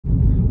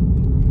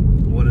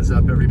is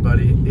up,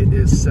 everybody? It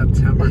is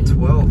September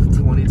 12th,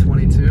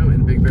 2022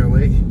 in Big Bear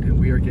Lake, and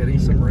we are getting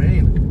some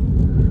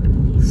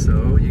rain.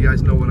 So, you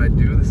guys know what I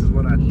do. This is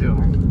what I do.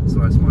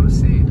 So I just want to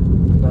see.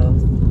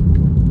 Both.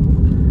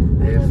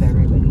 I love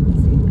everybody to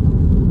see.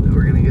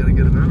 We're going to get a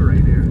good amount of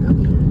rain here.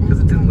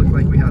 Because it didn't look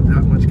like we had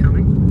that much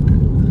coming.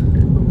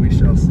 But we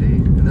shall see.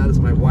 And that is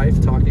my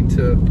wife talking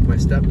to my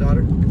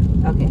stepdaughter.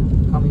 Okay,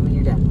 call me when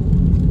you're done.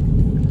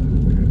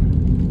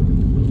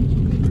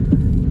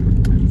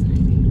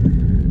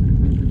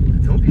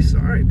 Don't be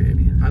sorry,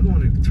 baby. I'm the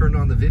one who turned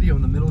on the video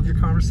in the middle of your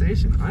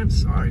conversation. I'm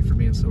sorry for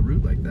being so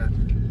rude like that.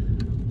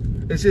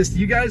 It's just,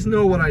 you guys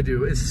know what I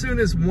do. As soon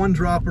as one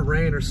drop of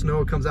rain or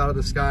snow comes out of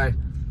the sky,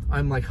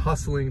 I'm like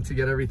hustling to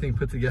get everything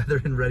put together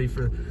and ready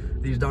for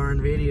these darn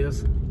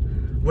videos.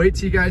 Wait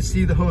till you guys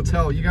see the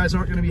hotel. You guys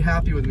aren't going to be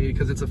happy with me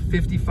because it's a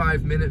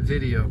 55-minute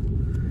video.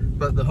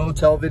 But the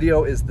hotel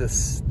video is the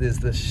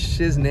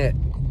shiznit.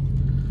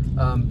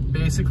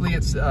 Basically,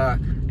 it's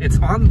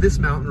on this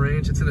mountain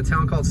range. It's in a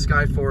town called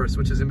Sky Forest,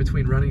 which is in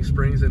between Running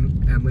Springs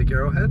and Lake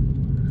Arrowhead.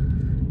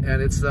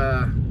 And it's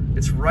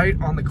right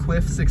on the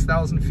cliff,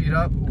 6,000 feet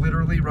up,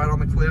 literally right on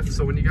the cliff.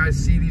 So when you guys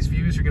see these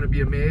views, you're going to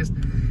be amazed.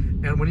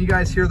 And when you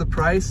guys hear the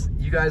price,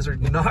 you guys are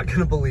not going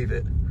to believe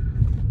it.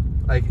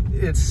 Like,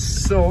 it's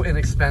so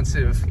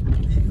inexpensive.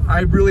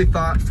 I really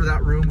thought for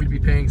that room we'd be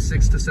paying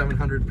 $600 to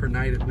 $700 per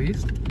night at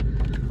least,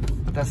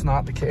 but that's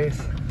not the case.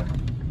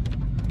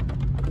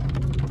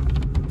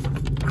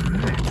 All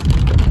right.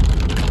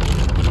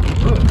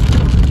 Whoa.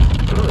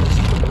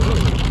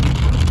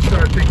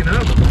 Start picking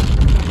up.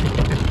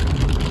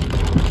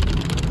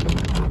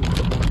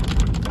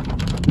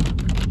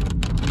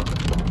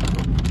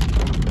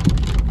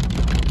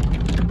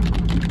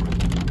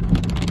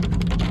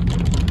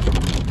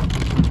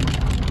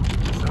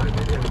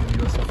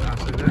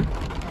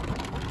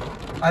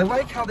 I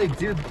like how they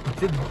did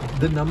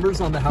the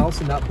numbers on the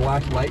house in that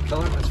black light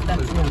color.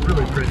 That's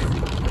really pretty.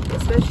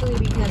 Especially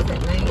because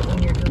at night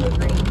when you're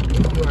delivering,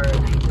 if you are a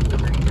night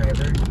delivery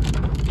driver,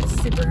 it's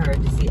super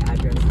hard to see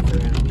addresses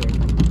around here.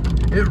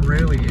 It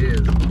really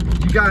is.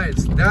 You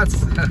guys,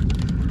 that's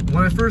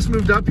when I first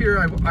moved up here.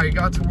 I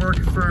got to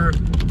work for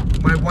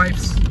my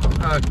wife's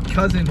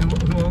cousin, who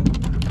we won't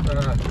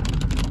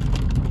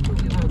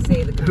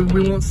say the company.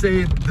 We won't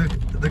say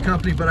the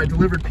company, but I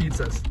delivered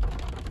pizzas.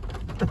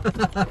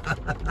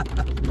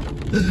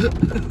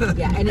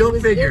 Yeah, and it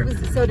was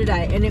so did I,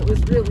 and it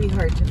was really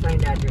hard to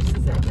find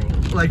addresses at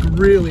night. Like,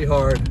 really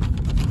hard.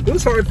 It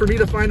was hard for me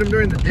to find them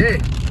during the day.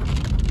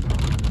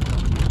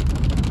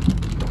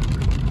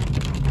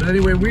 But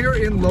anyway, we are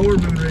in Lower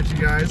Moon Ridge, you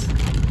guys.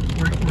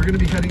 We're going to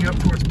be heading up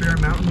towards Bear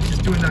Mountain,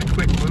 just doing that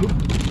quick loop.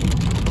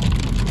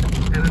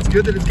 And it's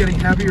good that it's getting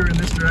heavier in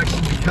this direction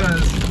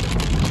because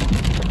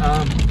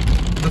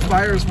the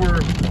fires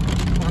were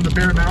on the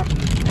Bear Mountain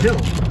hill,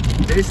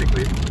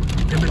 basically,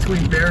 in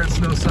between Bear and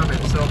Snow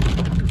Summit. So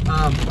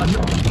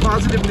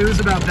positive news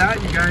about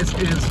that, you guys,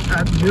 is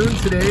at noon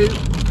today,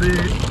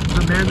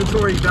 the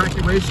mandatory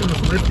evacuation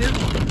was lifted,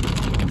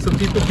 so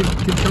people can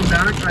come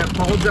back. I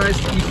apologize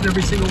to each and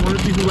every single one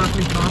of you who left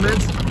me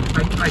comments.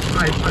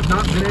 I've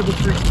not been able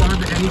to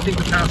respond to anything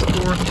the past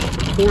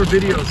four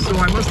videos, so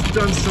I must have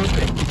done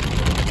something,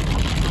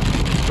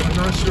 but I'm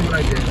not sure what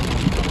I did.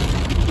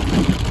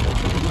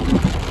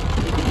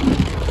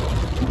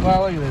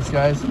 Wow, look at this,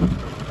 guys.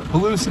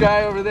 Blue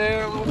sky over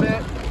there a little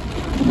bit.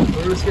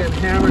 We're just getting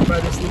hammered by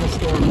this little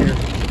storm here.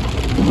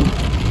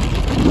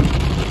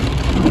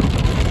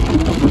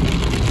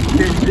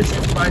 Okay, this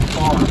is by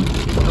far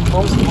the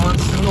most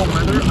monsoonal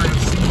weather I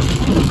have seen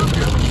up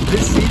here.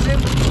 This season,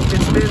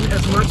 it's been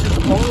as much as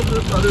all of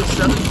the other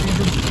 7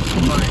 seasons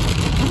combined.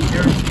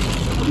 Guaranteed.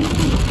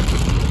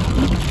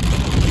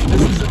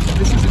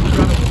 This is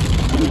incredible.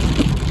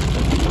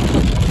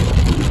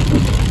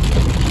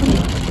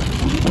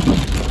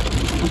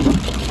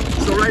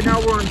 So right now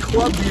we're on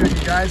Club View,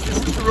 you guys. This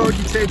is the road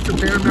you take to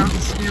Bear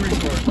Mountain Ski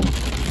Resort,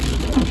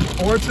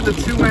 or to the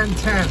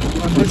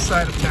 2N10 on this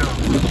side of town.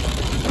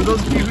 For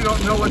those of you who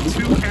don't know what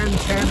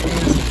 2N10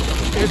 is,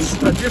 it's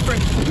a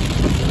different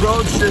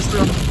road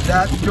system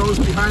that goes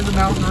behind the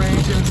mountain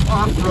range, and it's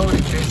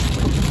off-roading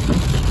basically.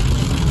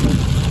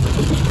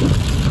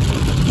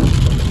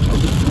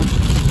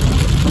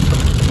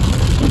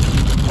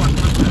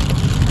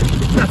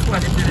 That's why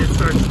it didn't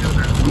start doing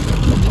that.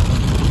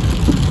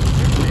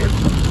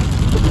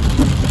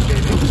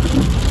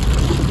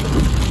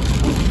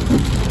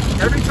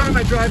 Every time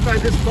I drive by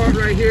this part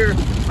right here,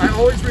 I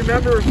always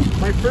remember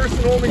my first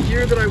and only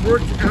year that I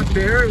worked at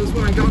Bear. It was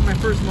when I got my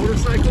first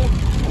motorcycle.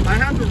 I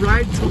had to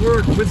ride to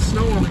work with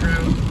snow on the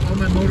ground on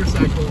my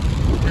motorcycle,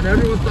 and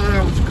everyone thought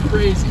I was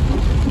crazy.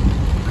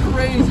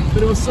 Crazy,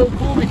 but it was so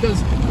cool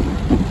because,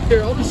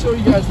 here, I'll just show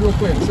you guys real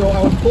quick. So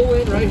I would pull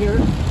in right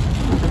here,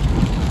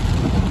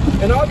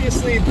 and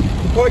obviously the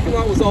parking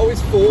lot was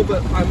always full,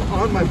 but I'm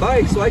on my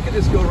bike, so I could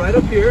just go right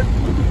up here,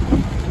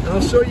 and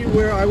I'll show you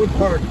where I would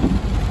park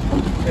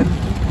and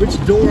which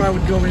door I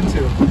would go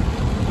into.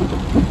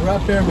 We're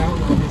at Bear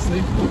Mountain,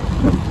 obviously.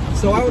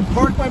 So I would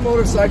park my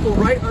motorcycle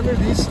right under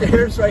these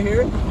stairs right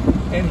here,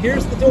 and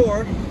here's the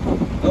door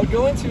I would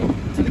go into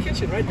the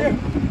kitchen right there.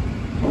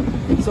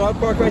 So I'd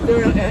park right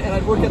there, and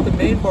I'd work at the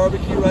main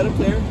barbecue right up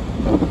there.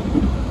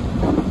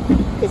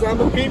 Because I'm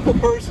a people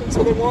person,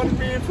 so they wanted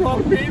me in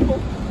front of people.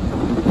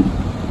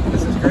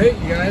 This is great,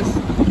 you guys.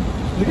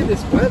 Look at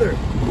this weather.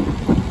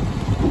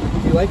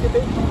 You like it,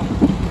 babe?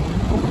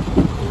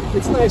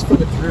 It's nice for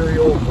the dreary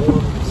old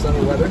warm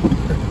sunny weather.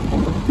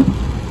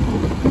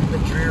 The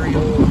dreary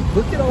old.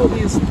 Look at all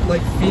these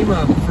like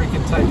FEMA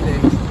freaking type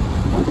things.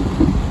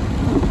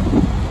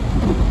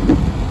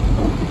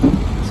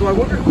 So I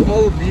wonder who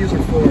all of these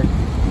are for.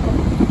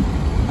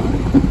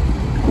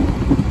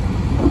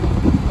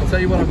 I'll tell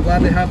you what, I'm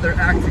glad they have their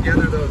act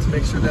together though to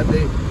make sure that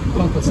they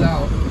pump us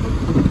out.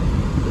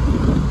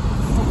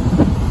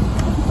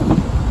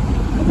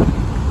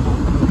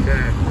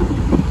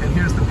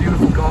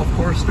 Golf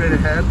course straight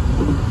ahead.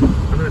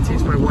 I'm going to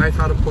teach my wife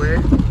how to play.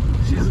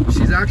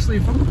 She's actually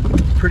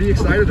pretty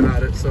excited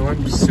about it, so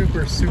I'm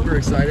super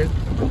excited.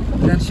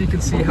 And then she can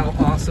see how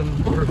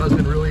awesome her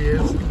husband really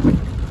is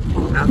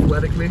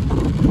athletically.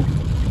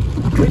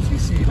 Could you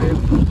see, babe?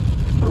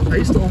 I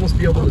used to almost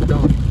be able to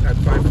dunk at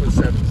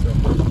 5'7", so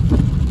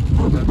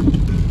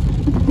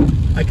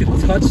I could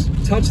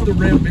touch the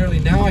rim barely.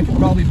 Now I could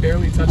probably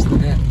barely touch the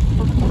net.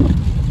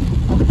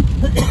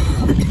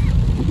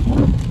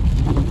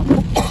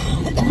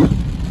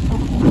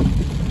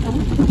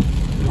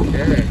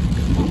 Okay.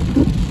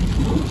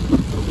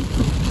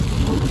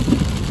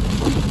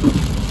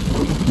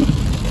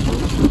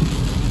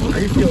 How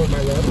you feeling,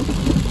 my love?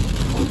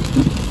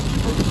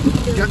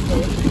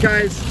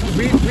 Guys,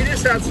 we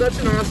just had such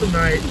an awesome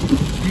night.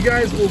 You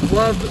guys will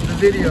love the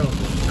video.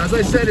 As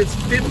I said, it's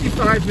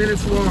 55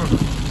 minutes long,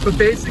 but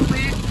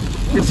basically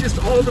it's just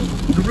all the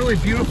really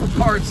beautiful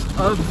parts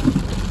of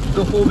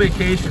the whole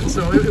vacation.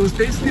 So it was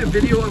basically a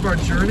video of our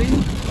journey.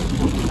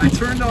 I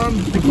turned on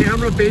the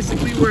camera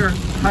basically where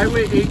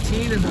Highway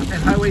 18 and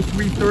Highway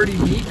 330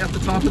 meet at the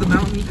top of the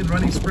mountain in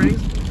Running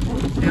Springs.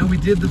 And we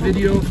did the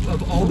video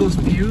of all those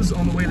views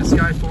on the way to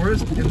Sky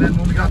Forest. And then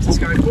when we got to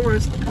Sky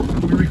Forest,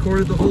 we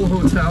recorded the whole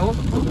hotel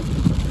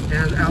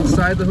and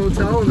outside the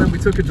hotel. And then we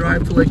took a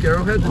drive to Lake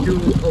Arrowhead to do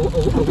a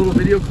little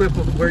video clip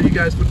of where you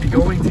guys would be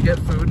going to get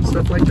food and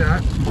stuff like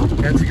that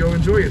and to go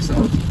enjoy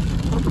yourselves.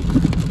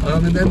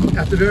 And then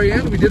at the very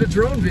end, we did a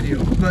drone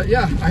video. But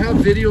yeah, I have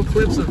video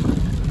clips of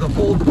the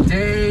whole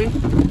day,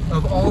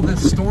 of all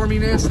this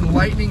storminess and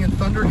lightning and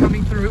thunder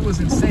coming through. It was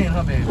insane,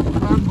 huh, babe?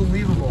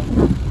 Unbelievable.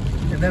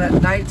 And then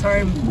at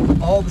nighttime,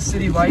 all the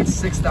city lights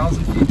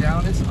 6,000 feet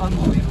down. It's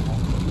unbelievable.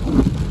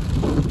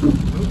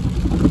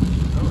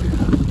 Oh,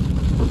 yeah.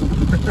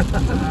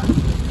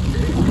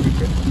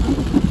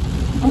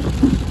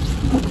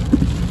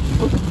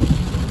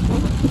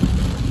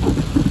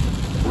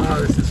 Wow,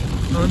 this is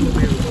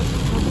unbelievable.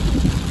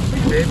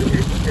 Babe,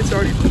 it's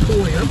already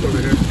cooling up over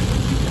here.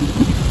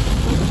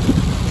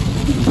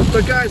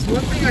 But guys,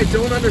 one thing I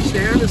don't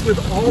understand is with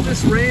all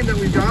this rain that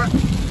we got,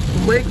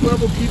 the lake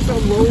level keeps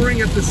on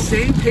lowering at the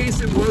same pace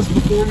it was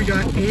before we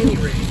got any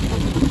rain.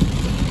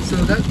 So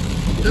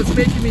that's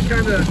making me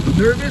kind of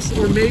nervous,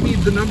 or maybe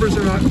the numbers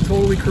are not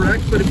totally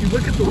correct, but if you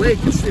look at the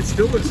lake, it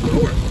still looks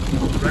lower.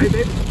 Right,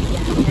 babe?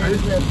 Yeah, and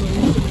the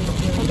pollution is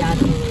really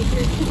bad in the lake.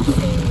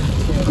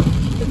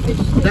 The fish.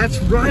 That's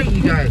right,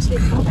 you guys.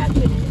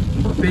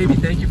 Baby,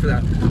 thank you for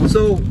that.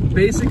 So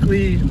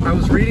basically, I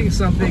was reading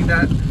something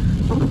that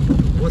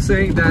was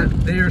saying that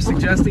they are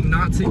suggesting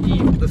not to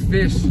eat the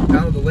fish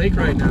out of the lake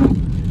right now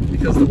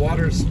because the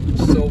water's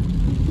so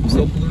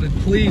polluted.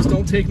 Please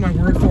don't take my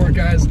word for it,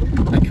 guys.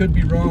 I could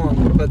be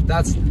wrong, but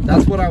that's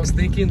what I was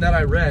thinking that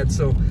I read.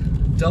 So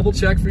double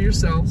check for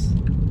yourselves.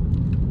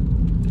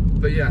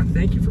 But yeah,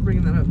 thank you for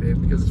bringing that up, babe,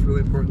 because it's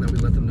really important that we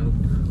let them know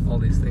all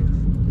these things.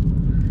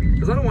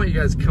 Because I don't want you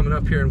guys coming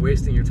up here and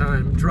wasting your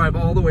time. Drive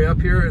all the way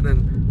up here and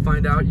then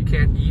find out you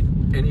can't eat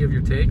any of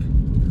your take.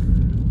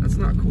 That's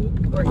not cool.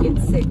 Or get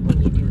sick when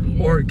you do eat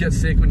it. Or get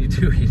sick when you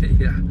do eat it,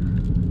 yeah.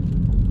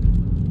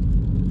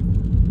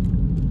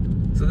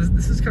 So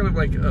this is kind of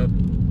like a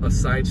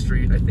side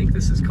street. I think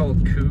this is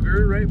called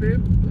Cougar, right,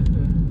 babe?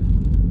 Mm-hmm.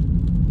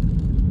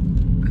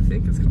 I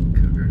think it's called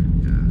Cougar.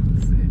 Yeah,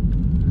 let's see.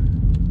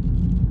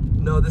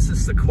 No, this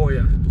is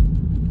Sequoia.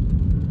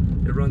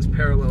 It runs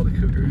parallel to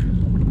Cougar.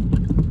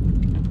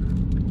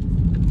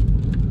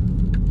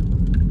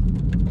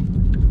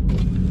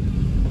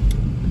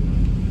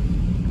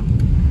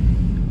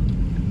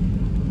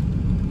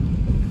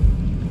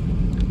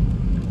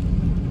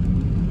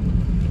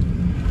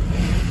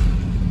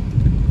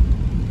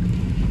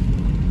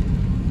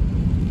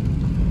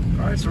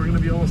 So we're going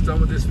to be almost done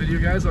with this video,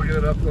 guys. I'll get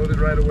it uploaded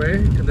right away,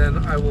 and then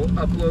I will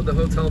upload the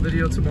hotel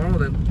video tomorrow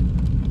then,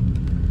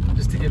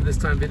 just to give this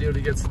time video to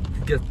get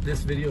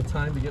this video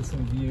time to get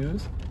some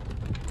views.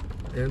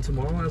 And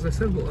tomorrow, as I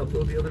said, we'll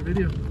upload the other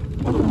video.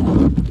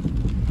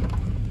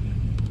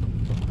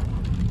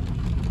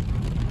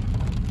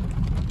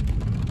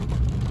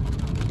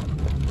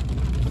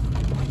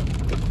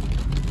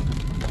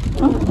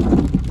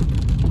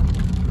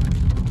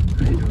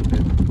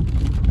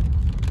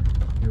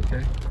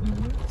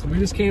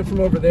 just came from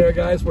over there,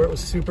 guys, where it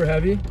was super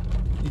heavy.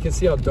 You can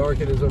see how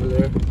dark it is over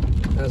there.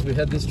 As we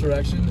head this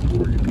direction,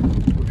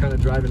 we're kind of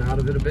driving out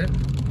of it a bit.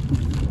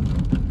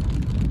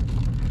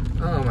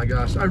 Oh my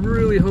gosh, I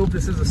really hope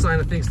this is a sign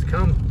of things to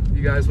come,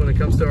 you guys, when it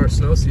comes to our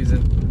snow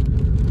season.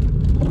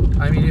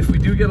 I mean, if we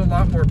do get a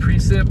lot more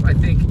precip, I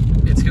think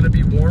it's gonna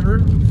be warmer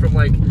from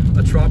like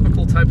a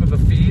tropical type of a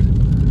feed,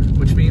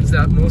 which means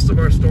that most of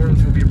our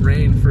storms will be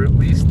rain for at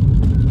least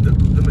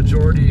the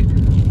majority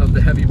of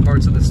the heavy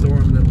parts of the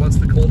storm. And then once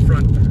the cold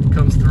front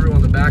comes through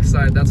on the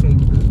backside, that's when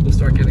we'll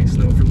start getting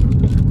snow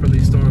from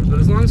these storms. But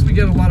as long as we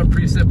get a lot of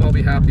precip, I'll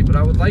be happy. But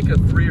I would like a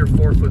 3 or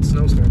 4 foot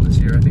snowstorm this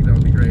year. I think that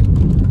would be great.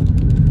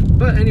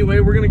 But anyway,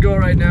 we're gonna go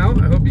right now.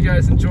 I hope you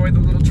guys enjoyed the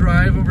little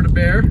drive over to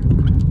Bear.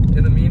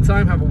 In the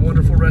meantime, have a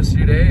wonderful rest of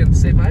your day and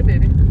say bye,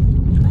 baby.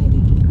 Bye.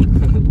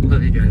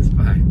 Love you guys,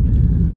 bye.